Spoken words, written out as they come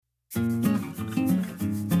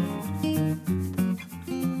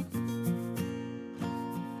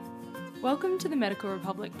Welcome to the Medical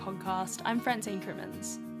Republic podcast. I'm Francine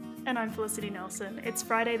Crimmins. And I'm Felicity Nelson. It's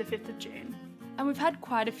Friday the 5th of June. And we've had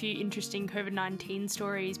quite a few interesting COVID-19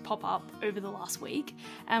 stories pop up over the last week.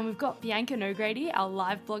 And we've got Bianca Nogrady, our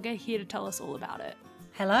live blogger, here to tell us all about it.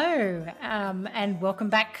 Hello, and welcome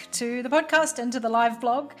back to the podcast and to the live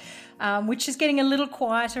blog, which is getting a little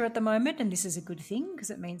quieter at the moment. And this is a good thing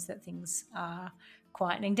because it means that things are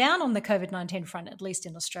quietening down on the COVID-19 front, at least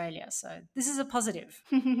in Australia. So this is a positive.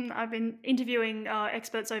 I've been interviewing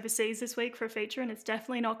experts overseas this week for a feature, and it's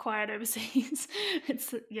definitely not quiet overseas.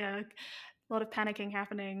 It's, a lot of panicking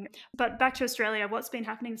happening. But back to Australia, what's been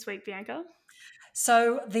happening this week, Bianca?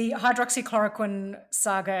 So the hydroxychloroquine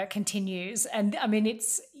saga continues. And I mean,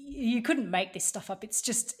 you couldn't make this stuff up. It's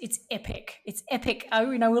epic. It's epic.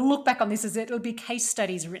 We'll look back on this as it'll be case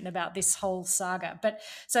studies written about this whole saga. But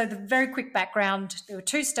so the very quick background, there were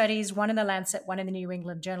two studies, one in the Lancet, one in the New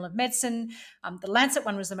England Journal of Medicine. The Lancet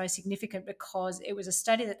one was the most significant because it was a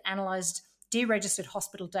study that analysed deregistered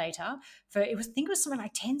hospital data for, I think it was something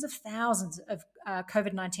like tens of thousands of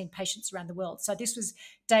COVID-19 patients around the world. So this was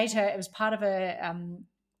data, it was part of a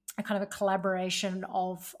kind of a collaboration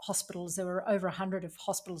of hospitals. There were over 100 of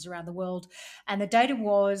hospitals around the world. And the data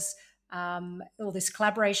was, all this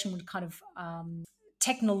collaboration would kind of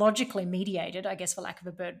technologically mediated, I guess for lack of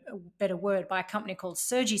a better word, by a company called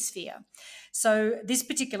Surgisphere. So this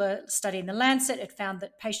particular study in the Lancet, it found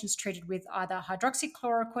that patients treated with either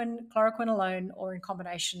hydroxychloroquine alone, or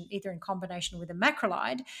either in combination with a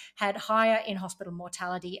macrolide, had higher in-hospital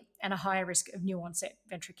mortality and a higher risk of new onset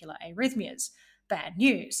ventricular arrhythmias. Bad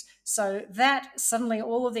news. So that suddenly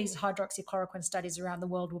all of these hydroxychloroquine studies around the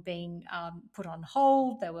world were being put on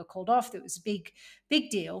hold. They were called off. It was a big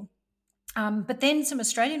deal. But then some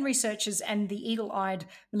Australian researchers and the eagle-eyed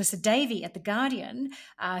Melissa Davey at The Guardian,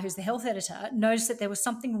 who's the health editor, noticed that there was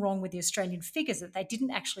something wrong with the Australian figures, that they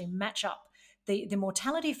didn't actually match up. The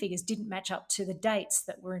mortality figures didn't match up to the dates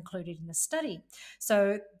that were included in the study.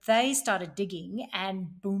 So they started digging,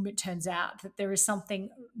 and boom, it turns out that there is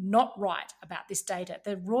something not right about this data.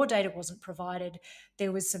 The raw data wasn't provided.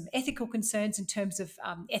 There was some ethical concerns in terms of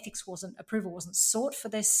approval wasn't sought for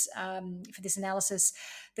this analysis.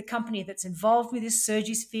 The company that's involved with this,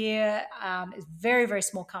 Surgisphere, is a very, very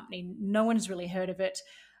small company. No one has really heard of it.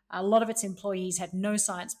 A lot of its employees had no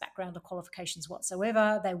science background or qualifications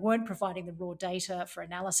whatsoever. They weren't providing the raw data for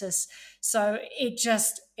analysis. So it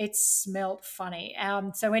smelled funny.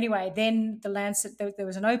 So anyway, then the Lancet, there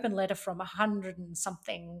was an open letter from 100 and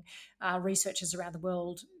something researchers around the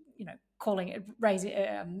world,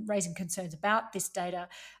 raising concerns about this data.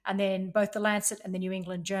 And then both the Lancet and the New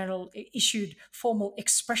England Journal issued formal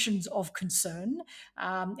expressions of concern.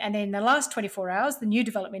 And then the last 24 hours, the new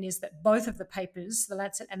development is that both of the papers, the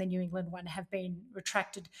Lancet and the New England one, have been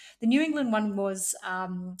retracted. The New England one was,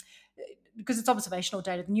 because it's observational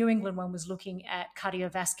data, the New England one was looking at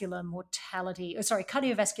cardiovascular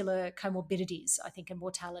comorbidities, I think, and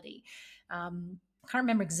mortality. I can't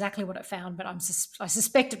remember exactly what it found, but I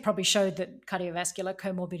suspect it probably showed that cardiovascular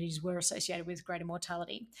comorbidities were associated with greater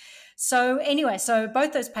mortality. So anyway,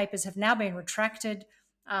 both those papers have now been retracted.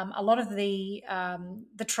 A lot of the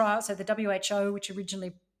trial, so the WHO, which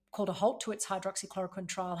originally called a halt to its hydroxychloroquine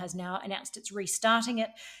trial, has now announced it's restarting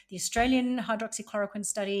it. The Australian hydroxychloroquine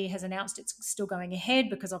study has announced it's still going ahead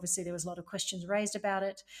because obviously there was a lot of questions raised about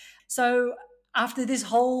it. So after this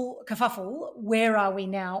whole kerfuffle, where are we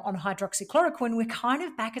now on hydroxychloroquine? We're kind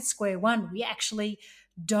of back at square one. We actually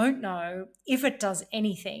don't know if it does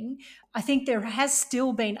anything. I think there has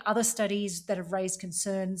still been other studies that have raised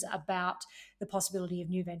concerns about the possibility of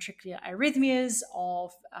new ventricular arrhythmias,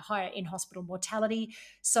 of a higher in-hospital mortality.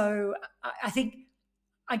 So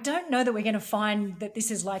I don't know that we're going to find that this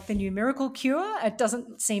is like the new miracle cure. It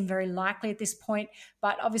doesn't seem very likely at this point,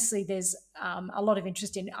 but obviously there's a lot of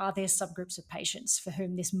interest in, are there subgroups of patients for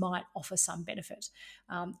whom this might offer some benefit?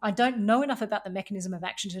 I don't know enough about the mechanism of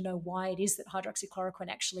action to know why it is that hydroxychloroquine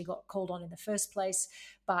actually got called on in the first place.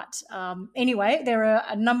 But anyway, there are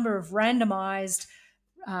a number of randomized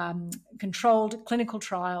controlled clinical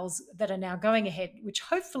trials that are now going ahead, which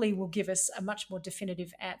hopefully will give us a much more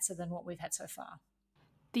definitive answer than what we've had so far.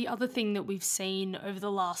 The other thing that we've seen over the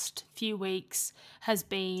last few weeks has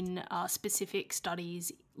been specific studies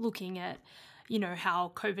looking at,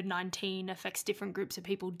 how COVID-19 affects different groups of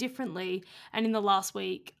people differently. And in the last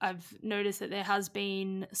week, I've noticed that there has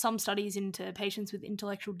been some studies into patients with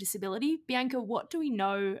intellectual disability. Bianca, what do we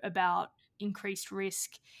know about increased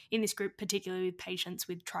risk in this group, particularly with patients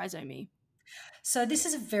with trisomy? So this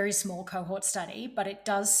is a very small cohort study, but it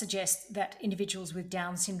does suggest that individuals with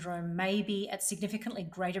Down syndrome may be at significantly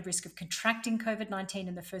greater risk of contracting COVID-19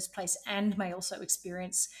 in the first place and may also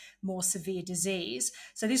experience more severe disease.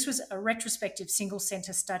 So this was a retrospective single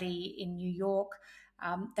center study in New York.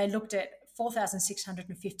 They looked at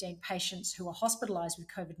 4,615 patients who were hospitalized with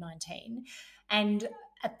COVID-19. And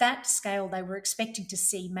at that scale, they were expecting to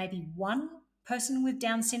see maybe one person with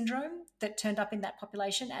Down syndrome that turned up in that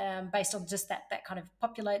population, based on just that kind of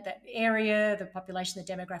populate that area, the population,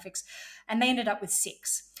 the demographics, and they ended up with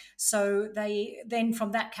 6. So they then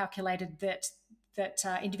from that calculated that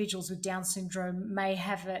individuals with Down syndrome may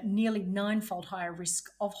have a nearly 9-fold higher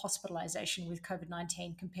risk of hospitalisation with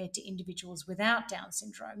COVID-19 compared to individuals without Down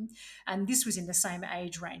syndrome. And this was in the same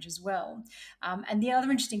age range as well. And the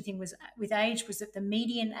other interesting thing was with age was that the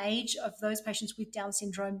median age of those patients with Down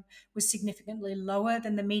syndrome was significantly lower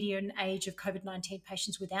than the median age of COVID-19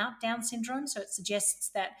 patients without Down syndrome. So it suggests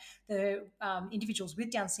that the individuals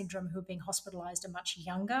with Down syndrome who are being hospitalised are much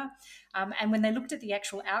younger. And when they looked at the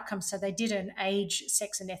actual outcomes, so they did an age,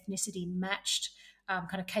 sex, and ethnicity matched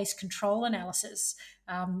kind of case control analysis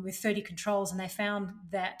with 30 controls, and they found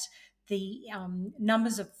that the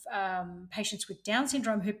numbers of patients with Down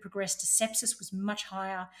syndrome who progressed to sepsis was much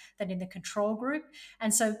higher than in the control group.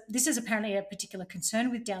 And so this is apparently a particular concern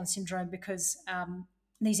with Down syndrome because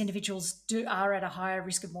these individuals are at a higher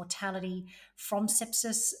risk of mortality from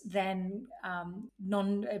sepsis than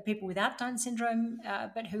people without Down syndrome,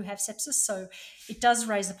 but who have sepsis. So it does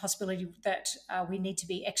raise the possibility that we need to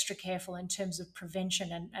be extra careful in terms of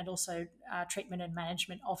prevention and also treatment and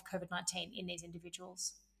management of COVID-19 in these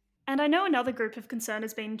individuals. And I know another group of concern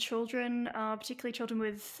has been children, particularly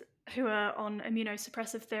children who are on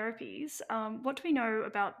immunosuppressive therapies. What do we know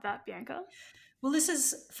about that, Bianca? Well, this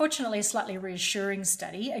is fortunately a slightly reassuring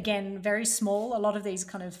study. Again, very small. A lot of these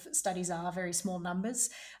kind of studies are very small numbers,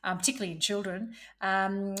 particularly in children.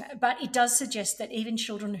 But it does suggest that even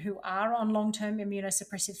children who are on long-term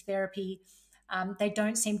immunosuppressive therapy, they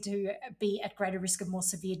don't seem to be at greater risk of more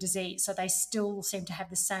severe disease. So they still seem to have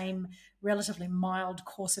the same relatively mild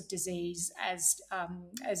course of disease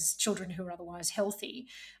as children who are otherwise healthy.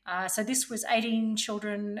 So this was 18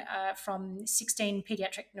 children from 16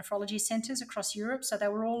 pediatric nephrology centres across Europe. So they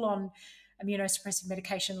were all on immunosuppressive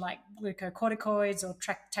medication like glucocorticoids or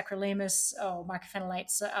tacrolimus or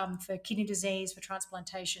mycophenolates for kidney disease, for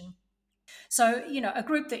transplantation. So, a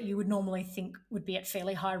group that you would normally think would be at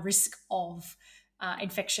fairly high risk of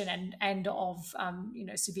infection and of,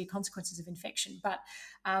 severe consequences of infection. But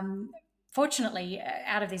fortunately,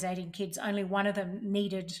 out of these 18 kids, only one of them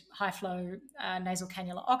needed high flow nasal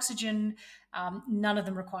cannula oxygen. None of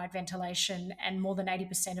them required ventilation, and more than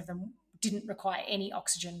 80% of them didn't require any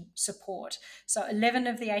oxygen support. So 11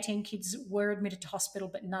 of the 18 kids were admitted to hospital,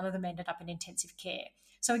 but none of them ended up in intensive care.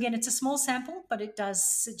 So again, it's a small sample, but it does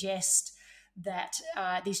suggest that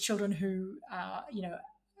these children who,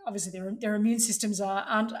 obviously their immune systems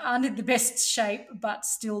aren't in the best shape, but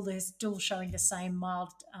they're still showing the same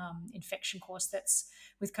mild infection course that's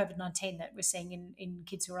with COVID-19 that we're seeing in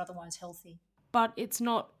kids who are otherwise healthy. But it's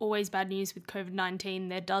not always bad news with COVID-19.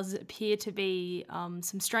 There does appear to be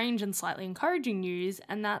some strange and slightly encouraging news,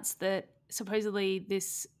 and that's that supposedly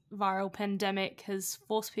this viral pandemic has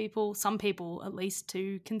forced some people at least,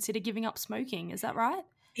 to consider giving up smoking. Is that right?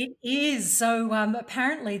 It is. So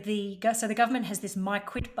apparently the government has this My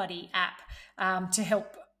Quit Buddy app to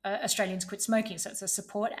help Australians quit smoking. So it's a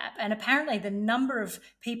support app. And apparently the number of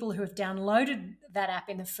people who have downloaded that app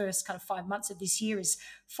in the first kind of 5 months of this year is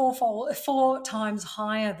 4 times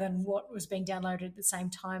higher than what was being downloaded at the same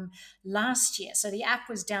time last year. So the app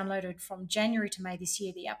was downloaded from January to May this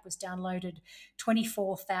year. The app was downloaded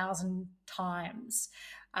 24,000 times.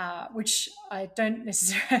 Which I don't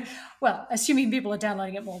necessarily, well, assuming people are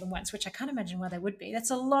downloading it more than once, which I can't imagine why they would be. That's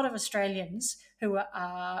a lot of Australians who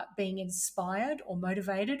are being inspired or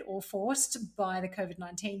motivated or forced by the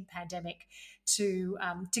COVID-19 pandemic to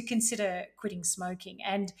consider quitting smoking.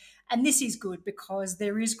 And this is good because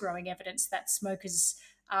there is growing evidence that smokers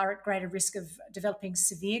are at greater risk of developing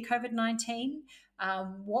severe COVID-19.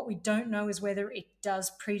 What we don't know is whether it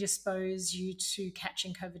does predispose you to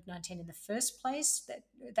catching COVID-19 in the first place.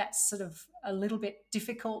 That's sort of a little bit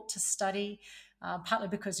difficult to study, partly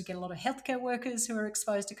because you get a lot of healthcare workers who are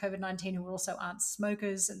exposed to COVID-19 who also aren't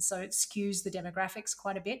smokers, and so it skews the demographics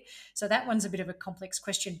quite a bit. So that one's a bit of a complex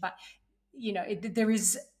question, but there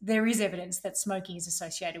is evidence that smoking is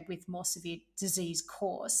associated with more severe disease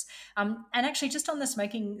course. And actually, just on the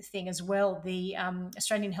smoking thing as well, the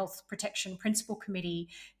Australian Health Protection Principal Committee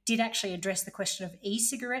did actually address the question of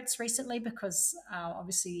e-cigarettes recently because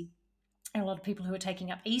obviously and a lot of people who are taking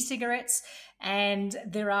up e-cigarettes. And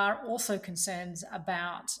there are also concerns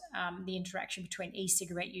about the interaction between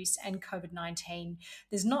e-cigarette use and COVID-19.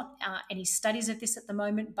 There's not any studies of this at the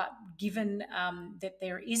moment, but given that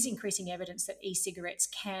there is increasing evidence that e-cigarettes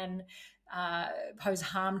can pose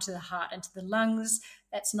harm to the heart and to the lungs,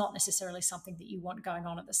 that's not necessarily something that you want going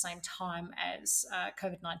on at the same time as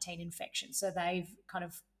COVID-19 infection. So they've kind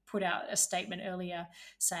of put out a statement earlier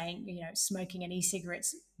saying, smoking and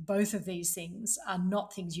e-cigarettes, both of these things are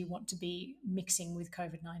not things you want to be mixing with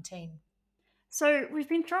COVID-19. So we've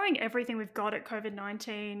been throwing everything we've got at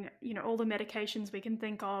COVID-19, all the medications we can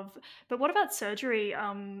think of. But what about surgery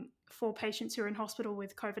for patients who are in hospital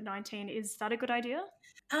with COVID-19? Is that a good idea?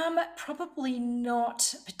 Probably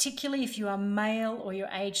not, particularly if you are male or you're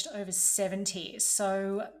aged over 70.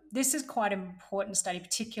 So this is quite an important study,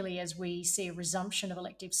 particularly as we see a resumption of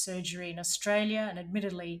elective surgery in Australia. And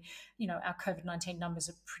admittedly, our COVID-19 numbers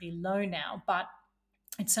are pretty low now, but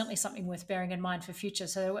it's certainly something worth bearing in mind for future.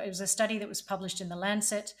 So it was a study that was published in The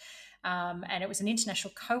Lancet, and it was an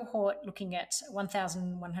international cohort looking at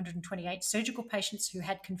 1,128 surgical patients who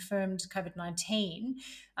had confirmed COVID-19.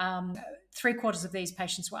 Three-quarters of these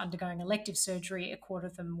patients were undergoing elective surgery, a quarter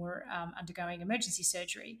of them were undergoing emergency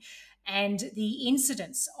surgery. And the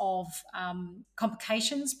incidence of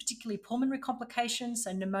complications, particularly pulmonary complications,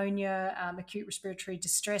 so pneumonia, acute respiratory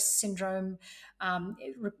distress syndrome,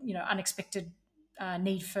 unexpected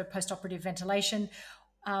need for post-operative ventilation,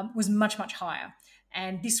 was much, much higher.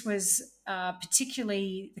 And this was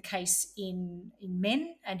particularly the case in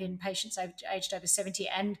men and in patients aged over 70.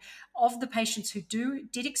 And of the patients who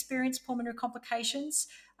did experience pulmonary complications,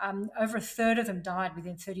 over a third of them died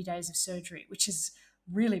within 30 days of surgery, which is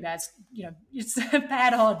really bad. It's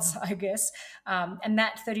bad odds, I guess. And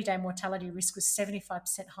that 30-day mortality risk was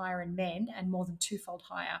 75% higher in men and more than twofold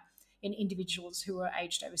higher in individuals who are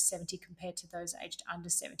aged over 70 compared to those aged under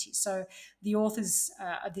 70. So the authors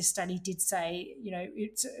of this study did say,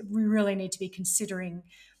 we really need to be considering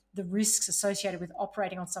the risks associated with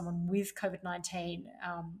operating on someone with COVID-19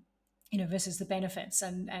 versus the benefits,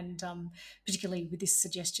 and particularly with this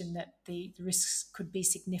suggestion that the risks could be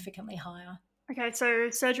significantly higher. Okay, so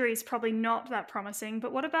surgery is probably not that promising,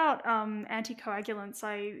 but what about anticoagulants?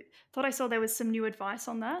 I thought I saw there was some new advice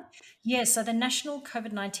on that. Yeah, so the National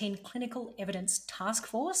COVID-19 Clinical Evidence Task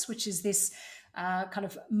Force, which is this kind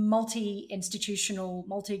of multi-institutional,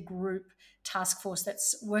 multi-group task force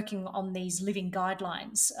that's working on these living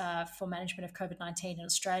guidelines for management of COVID-19 in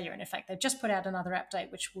Australia. And in fact, they've just put out another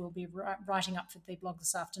update, which we'll be writing up for the blog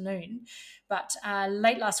this afternoon. But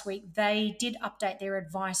late last week, they did update their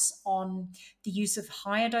advice on the use of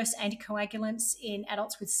higher dose anticoagulants in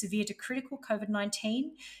adults with severe to critical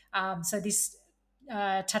COVID-19. So this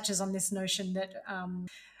touches on this notion that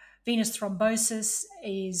venous thrombosis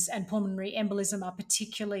and pulmonary embolism are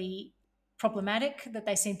particularly problematic, that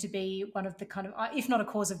they seem to be one of the kind of, if not a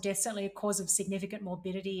cause of death, certainly a cause of significant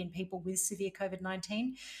morbidity in people with severe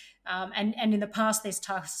COVID-19. And in the past, this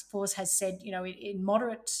task force has said, in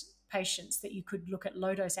moderate patients that you could look at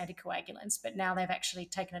low-dose anticoagulants, but now they've actually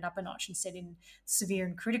taken it up a notch and said in severe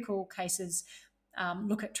and critical cases,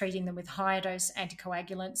 look at treating them with higher dose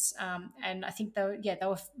anticoagulants. And I think they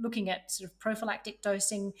were looking at sort of prophylactic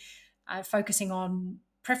dosing, focusing on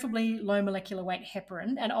preferably low molecular weight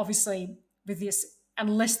heparin. And obviously with this,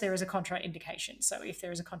 unless there is a contraindication. So if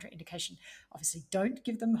there is a contraindication, obviously don't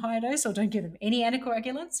give them higher dose or don't give them any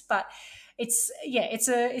anticoagulants. But it's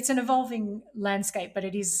an evolving landscape, but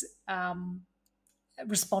it is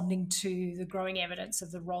responding to the growing evidence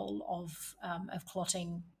of the role of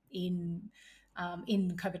clotting in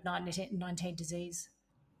COVID-19 disease.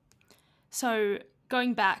 So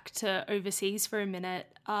going back to overseas for a minute,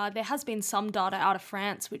 there has been some data out of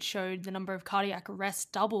France which showed the number of cardiac arrests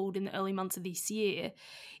doubled in the early months of this year.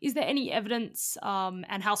 Is there any evidence,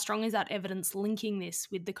 and how strong is that evidence linking this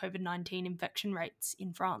with the COVID-19 infection rates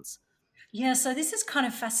in France? Yeah, so this is kind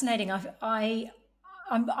of fascinating.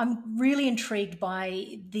 I'm really intrigued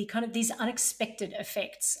by the kind of these unexpected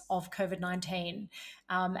effects of COVID-19.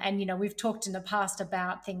 And, we've talked in the past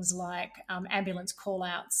about things like ambulance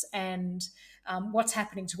call-outs and what's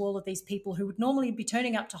happening to all of these people who would normally be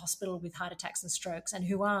turning up to hospital with heart attacks and strokes and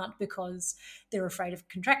who aren't because they're afraid of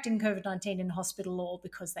contracting COVID-19 in hospital or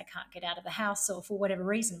because they can't get out of the house or for whatever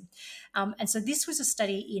reason. And so this was a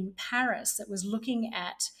study in Paris that was looking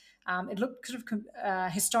at it looked sort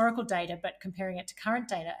of historical data, but comparing it to current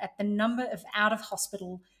data at the number of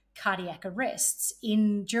out-of-hospital cardiac arrests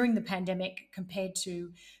during the pandemic compared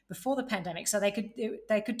to before the pandemic. So they could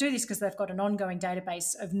do this because they've got an ongoing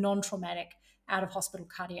database of non-traumatic out-of-hospital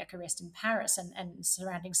cardiac arrest in Paris and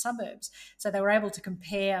surrounding suburbs. So they were able to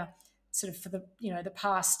compare sort of for the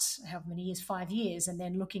past however many years, 5 years, and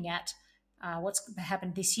then looking at what's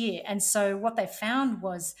happened this year. And so what they found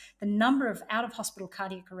was the number of out-of-hospital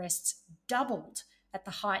cardiac arrests doubled at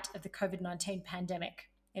the height of the COVID-19 pandemic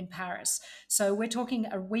in Paris. So we're talking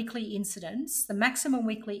a weekly incidence. The maximum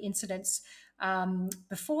weekly incidence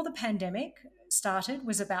before the pandemic started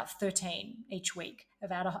was about 13 each week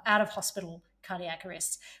of out-of-hospital cardiac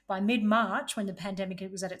arrests. By mid-March, when the pandemic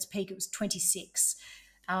was at its peak, it was 26.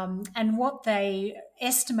 And what they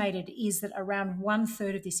estimated is that around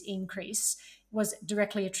 1/3 of this increase was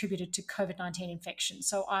directly attributed to COVID-19 infection.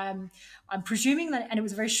 So I'm presuming that, and it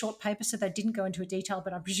was a very short paper, so they didn't go into a detail,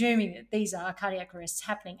 but I'm presuming that these are cardiac arrests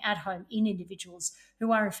happening at home in individuals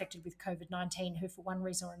who are infected with COVID-19, who for one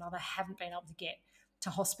reason or another haven't been able to get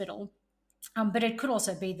to hospital. But it could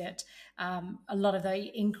also be that a lot of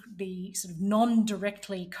the sort of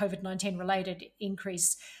non-directly COVID-19 related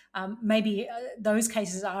increase, maybe those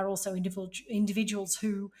cases are also individuals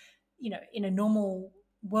who, in a normal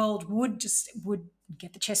world would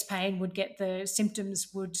get the chest pain, would get the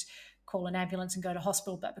symptoms, would call an ambulance and go to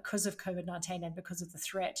hospital. But because of COVID-19 and because of the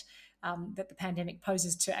threat that the pandemic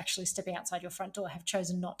poses to actually stepping outside your front door, have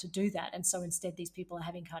chosen not to do that. And so instead, these people are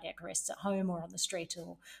having cardiac arrests at home or on the street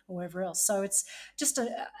or wherever else. So it's just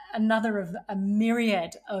another of a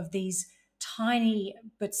myriad of these tiny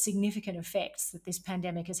but significant effects that this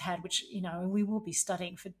pandemic has had, which, we will be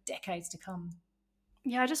studying for decades to come.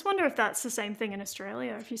 Yeah, I just wonder if that's the same thing in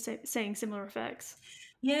Australia, if you're seeing similar effects.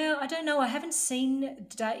 Yeah, I don't know. I haven't seen,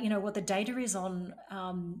 what the data is on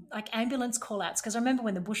like ambulance call-outs, because I remember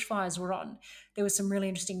when the bushfires were on, there was some really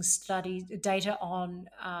interesting data on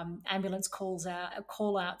ambulance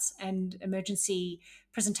call-outs and emergency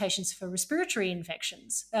presentations for respiratory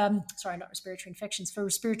infections. Sorry, not respiratory infections, for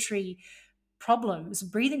respiratory problems,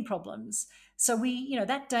 breathing problems. So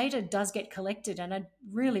that data does get collected, and it'd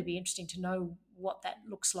really be interesting to know what that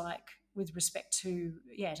looks like with respect to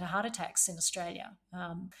heart attacks in Australia.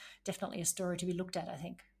 Definitely a story to be looked at, I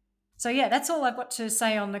think. So that's all I've got to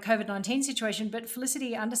say on the COVID-19 situation. But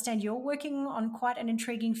Felicity, I understand you're working on quite an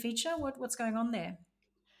intriguing feature. What's going on there?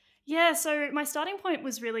 Yeah, so my starting point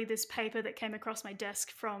was really this paper that came across my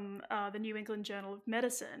desk from the New England Journal of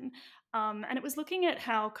Medicine. And it was looking at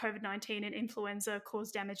how COVID-19 and influenza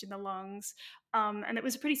cause damage in the lungs. And it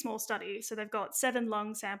was a pretty small study. So they've got 7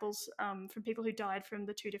 lung samples from people who died from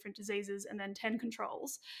the 2 different diseases and then 10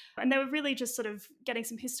 controls. And they were really just sort of getting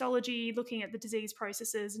some histology, looking at the disease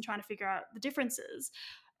processes and trying to figure out the differences.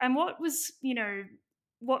 And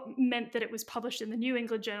what meant that it was published in the New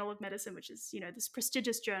England Journal of Medicine, which is, this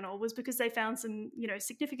prestigious journal, was because they found some,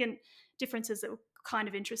 significant differences that were kind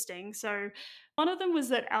of interesting. So one of them was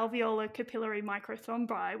that alveolar capillary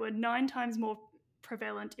microthrombi were 9 times more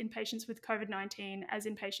prevalent in patients with COVID-19 as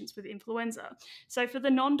in patients with influenza. So for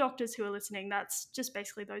the non-doctors who are listening, that's just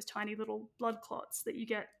basically those tiny little blood clots that you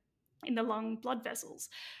get in the lung blood vessels.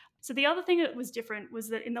 So the other thing that was different was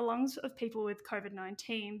that in the lungs of people with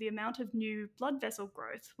COVID-19, the amount of new blood vessel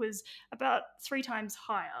growth was about 3 times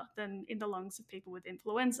higher than in the lungs of people with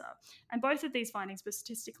influenza. And both of these findings were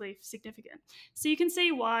statistically significant. So you can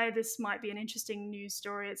see why this might be an interesting news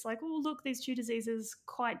story. It's like, oh, look, these 2 diseases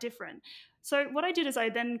quite different. So what I did is I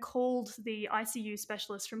then called the ICU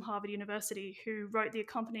specialist from Harvard University who wrote the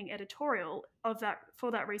accompanying editorial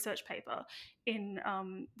for that research paper in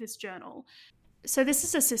this journal. So this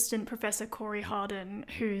is Assistant Professor Corey Harden,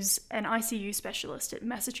 who's an ICU specialist at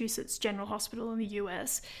Massachusetts General Hospital in the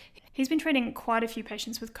US. He's been treating quite a few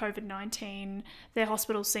patients with COVID-19. Their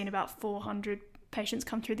hospital's seen about 400 patients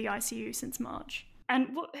come through the ICU since March.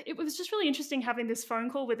 And it was just really interesting having this phone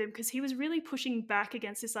call with him because he was really pushing back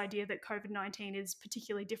against this idea that COVID-19 is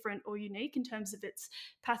particularly different or unique in terms of its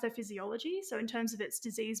pathophysiology, so in terms of its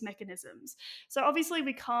disease mechanisms. So obviously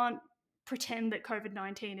we can't pretend that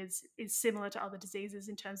COVID-19 is similar to other diseases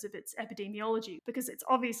in terms of its epidemiology, because it's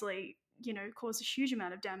obviously, caused a huge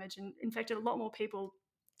amount of damage and infected a lot more people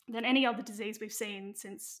than any other disease we've seen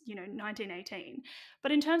since, 1918.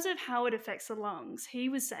 But in terms of how it affects the lungs, he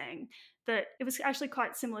was saying that it was actually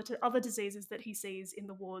quite similar to other diseases that he sees in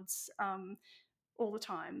the wards all the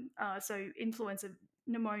time. So influenza,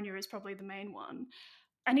 pneumonia is probably the main one.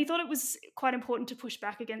 And he thought it was quite important to push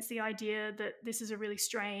back against the idea that this is a really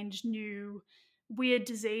strange, new, weird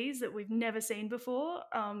disease that we've never seen before.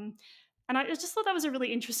 And I just thought that was a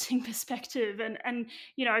really interesting perspective. And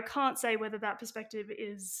I can't say whether that perspective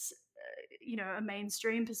is, a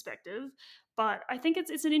mainstream perspective, but I think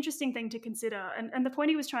it's an interesting thing to consider. And the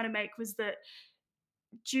point he was trying to make was that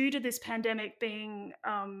due to this pandemic being,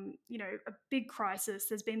 a big crisis,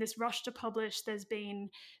 there's been this rush to publish, there's been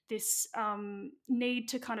this need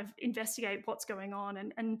to kind of investigate what's going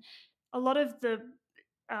on. And a lot of the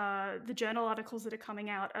journal articles that are coming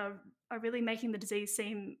out are really making the disease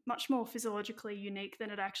seem much more physiologically unique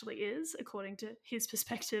than it actually is, according to his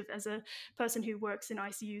perspective as a person who works in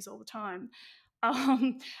ICUs all the time.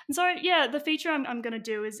 And so, yeah, the feature I'm going to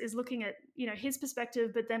do is looking at, his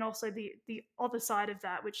perspective, but then also the other side of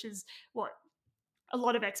that, which is what a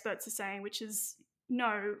lot of experts are saying, which is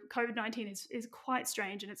no, COVID-19 is quite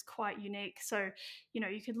strange and it's quite unique. So,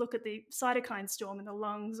 you could look at the cytokine storm in the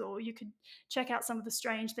lungs, or you could check out some of the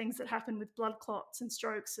strange things that happen with blood clots and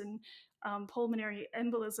strokes and pulmonary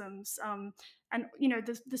embolisms, and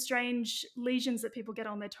the strange lesions that people get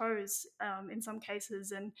on their toes in some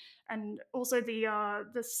cases, and also the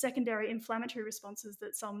secondary inflammatory responses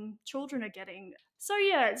that some children are getting. So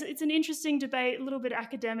yeah, it's an interesting debate, a little bit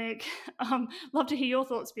academic. Love to hear your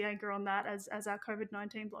thoughts, Bianca, on that as our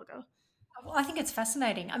COVID-19 blogger. Well, I think it's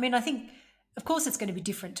fascinating. I mean, I think, of course, it's going to be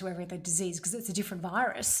different to every other disease because it's a different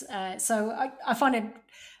virus. So I find it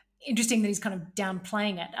interesting that he's kind of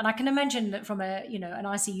downplaying it. And I can imagine that from an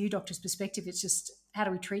ICU doctor's perspective, it's just, how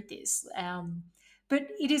do we treat this? But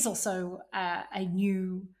it is also a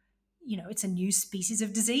new, it's a new species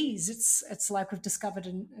of disease. It's like we've discovered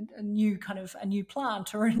a new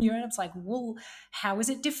plant or it's like, well, how is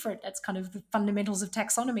it different? That's kind of the fundamentals of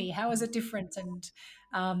taxonomy. How is it different?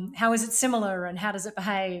 And how is it similar? And how does it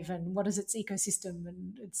behave? And what is its ecosystem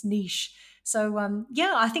and its niche? So,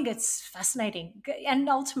 I think it's fascinating. And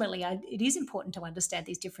ultimately, it is important to understand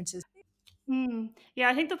these differences. Yeah,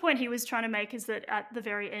 I think the point he was trying to make is that at the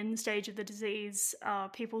very end stage of the disease,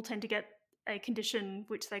 people tend to get a condition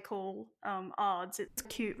which they call ARDS, it's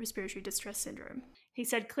acute respiratory distress syndrome. He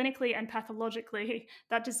said clinically and pathologically,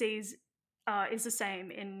 that disease is the same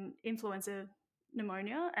in influenza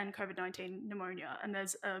pneumonia and COVID-19 pneumonia. And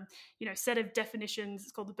there's a set of definitions,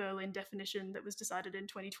 it's called the Berlin definition, that was decided in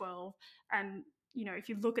 2012. And if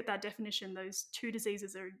you look at that definition, those two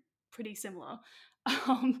diseases are pretty similar.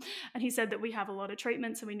 And he said that we have a lot of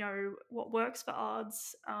treatments and we know what works for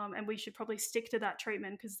ARDS, and we should probably stick to that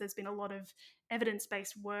treatment because there's been a lot of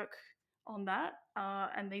evidence-based work on that,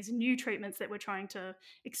 and these new treatments that we're trying to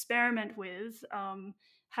experiment with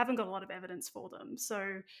haven't got a lot of evidence for them.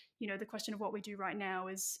 So the question of what we do right now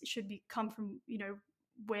should come from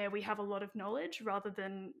where we have a lot of knowledge rather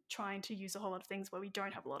than trying to use a whole lot of things where we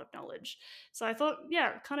don't have a lot of knowledge. So I thought,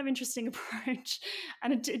 yeah, kind of interesting approach.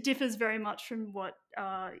 And it differs very much from what,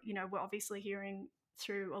 we're obviously hearing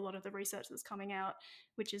through a lot of the research that's coming out,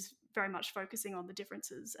 which is very much focusing on the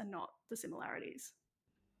differences and not the similarities.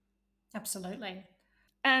 Absolutely.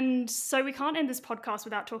 And so we can't end this podcast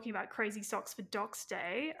without talking about Crazy Socks for Docs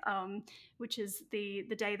Day, which is the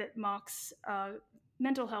day that marks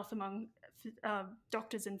mental health among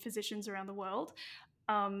doctors and physicians around the world.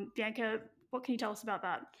 Bianca, what can you tell us about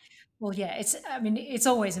that? Well, yeah, it's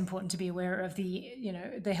always important to be aware of the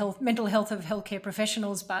mental health of healthcare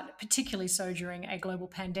professionals, but particularly so during a global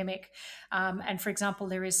pandemic. And for example,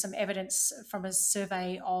 there is some evidence from a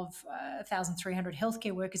survey of 1,300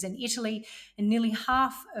 healthcare workers in Italy, and nearly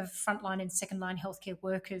half of frontline and second-line healthcare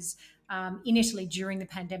workers in Italy during the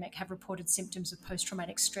pandemic have reported symptoms of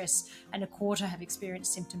post-traumatic stress, and a quarter have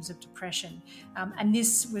experienced symptoms of depression. And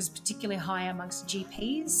this was particularly high amongst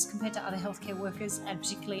GPs compared to other healthcare workers, and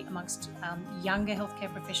particularly amongst younger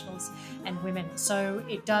healthcare professionals and women. So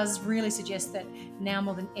it does really suggest that now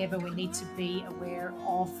more than ever we need to be aware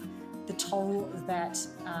of the toll that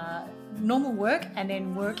normal work and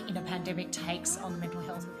then work in a pandemic takes on the mental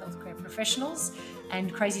health of healthcare professionals.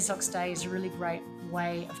 And Crazy Socks Day is a really great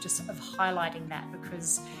way of highlighting that,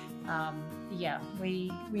 because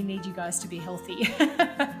we need you guys to be healthy.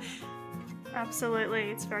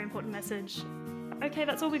 Absolutely, it's a very important message. Okay,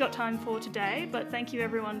 that's all we got time for today, but thank you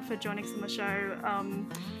everyone for joining us on the show.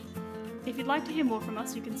 If you'd like to hear more from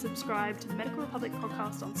us, you can subscribe to the Medical Republic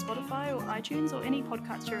podcast on Spotify or iTunes or any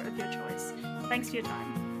podcatcher of your choice. Thanks for your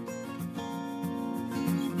time.